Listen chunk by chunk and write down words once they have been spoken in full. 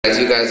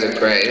You guys are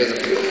great. Thanks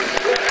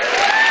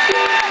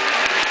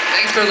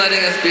for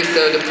letting us be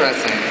so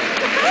depressing.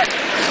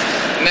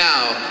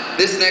 Now,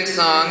 this next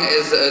song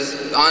is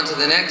on to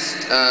the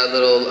next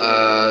little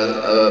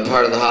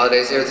part of the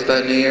holidays here. It's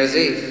about New Year's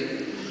Eve,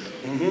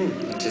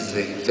 which is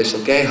the official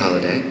gay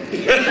holiday.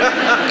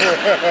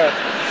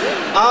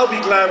 I'll be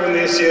glad when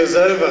this year's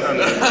over, honey.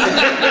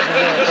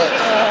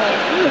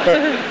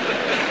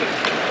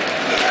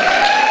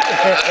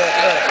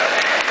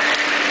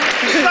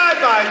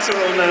 Bye-bye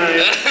till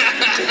night.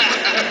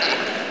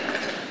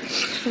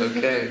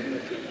 Okay.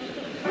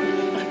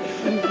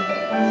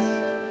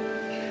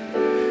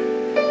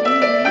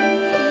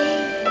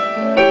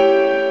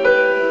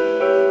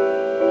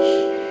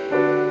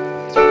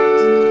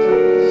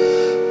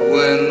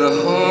 When the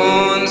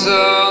horns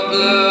all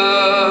blow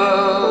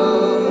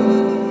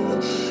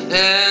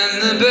and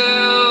the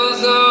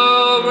bells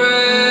all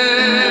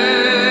ring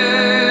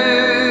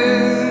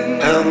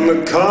and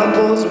the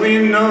couples we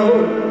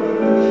know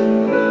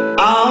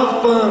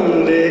are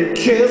fondly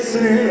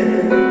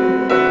kissing,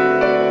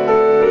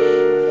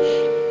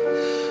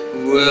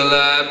 will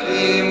I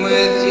be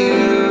with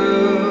you,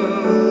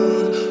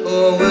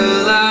 or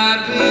will I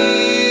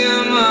be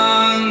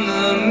among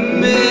the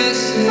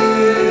missing?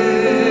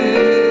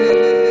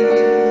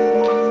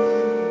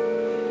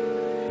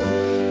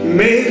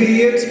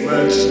 Maybe it's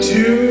much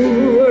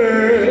too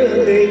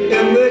early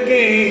in the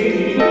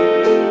game.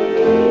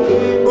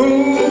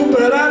 Ooh,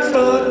 but I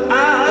thought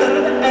I'd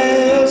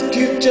ask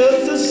you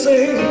just the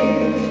same.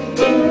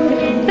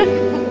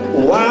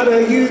 What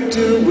are you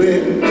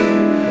doing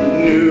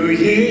New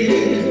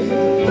Year's?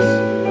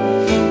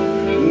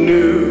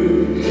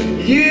 New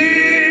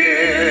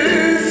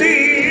Year's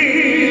Eve.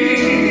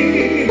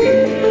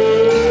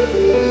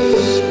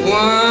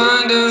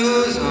 Wonder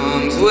whose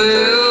arms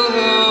will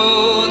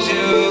hold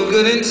you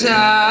good and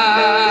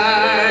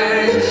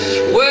tight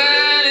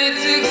when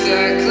it's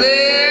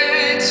exactly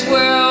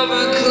 12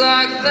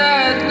 o'clock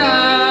that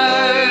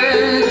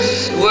night,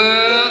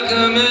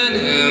 welcoming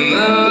in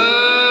the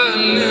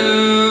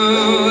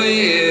New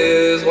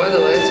Year's. Why are the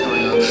lights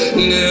going on?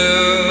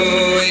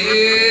 New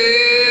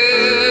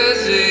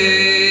Year's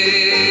Eve.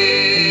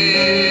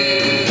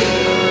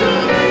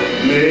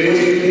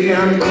 Maybe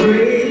I'm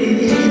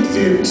crazy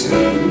to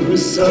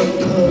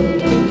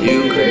suppose You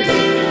crazy?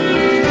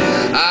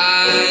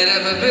 I'd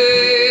ever be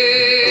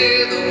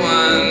the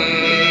one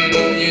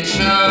you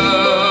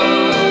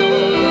chose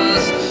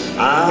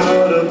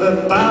out of the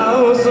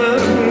 1,000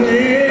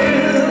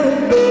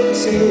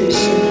 invitations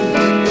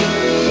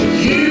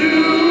you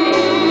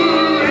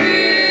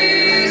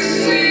received.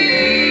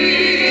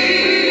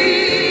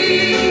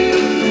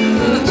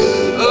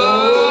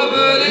 Oh,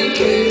 but in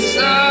case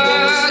I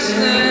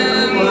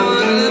stand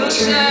one little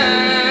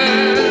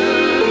chance,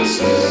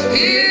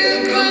 here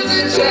comes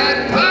the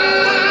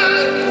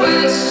jackpot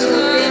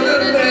question of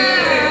the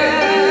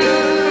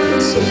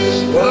dance.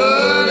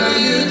 What are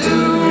you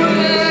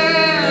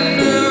doing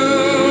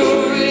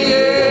New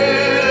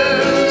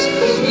Year's?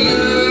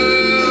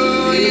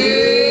 New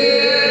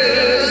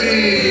Year's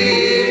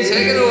Eve.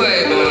 Take it away,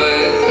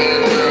 boys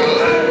and girls.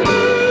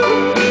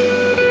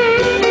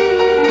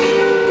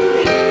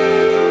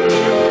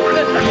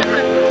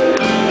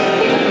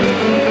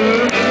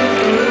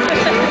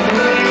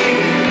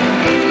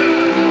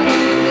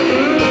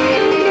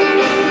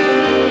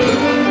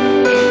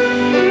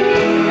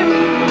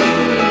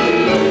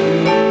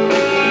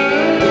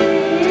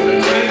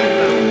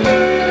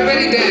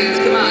 Everybody dance,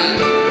 come on.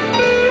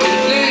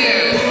 It's New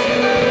Year's.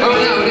 Oh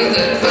no, it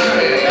isn't,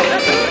 sorry.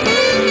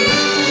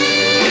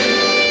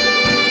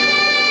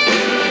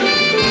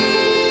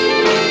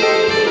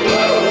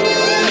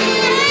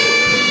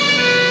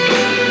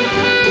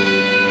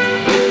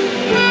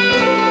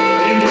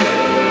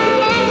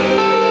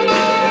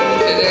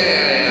 Today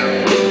I am.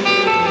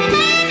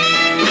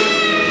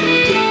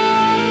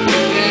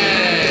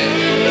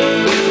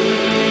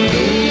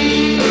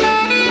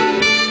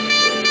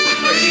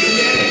 Are you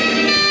gay?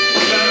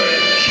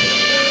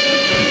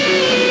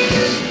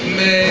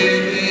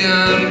 Maybe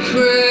I'm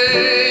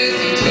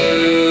crazy to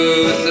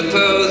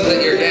suppose that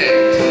you're gay.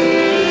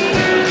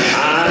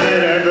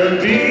 I'd ever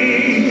be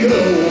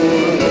the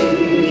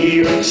one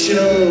you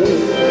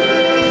chose.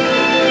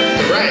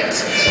 Right.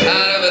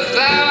 Out of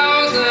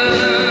 1,000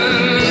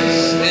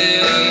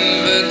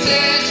 invitations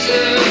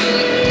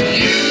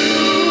you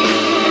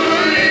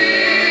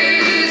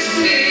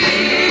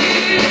received.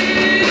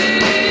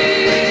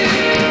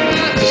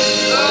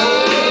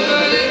 Oh,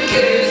 but in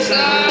case I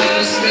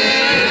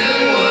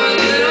stand one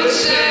little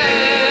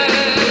chance,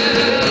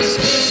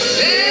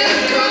 here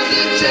comes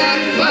the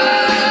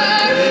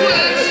jackpot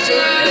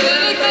question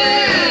of the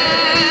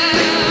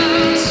dance.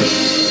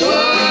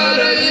 What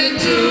are you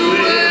doing?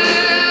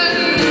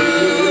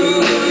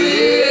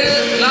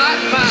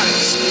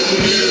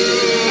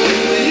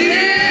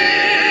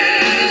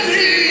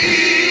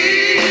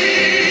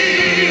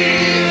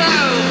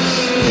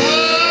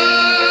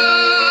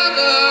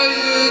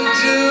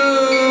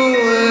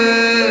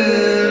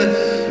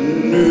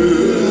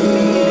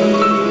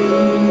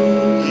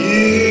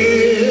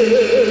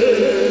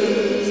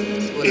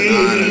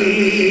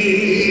 me.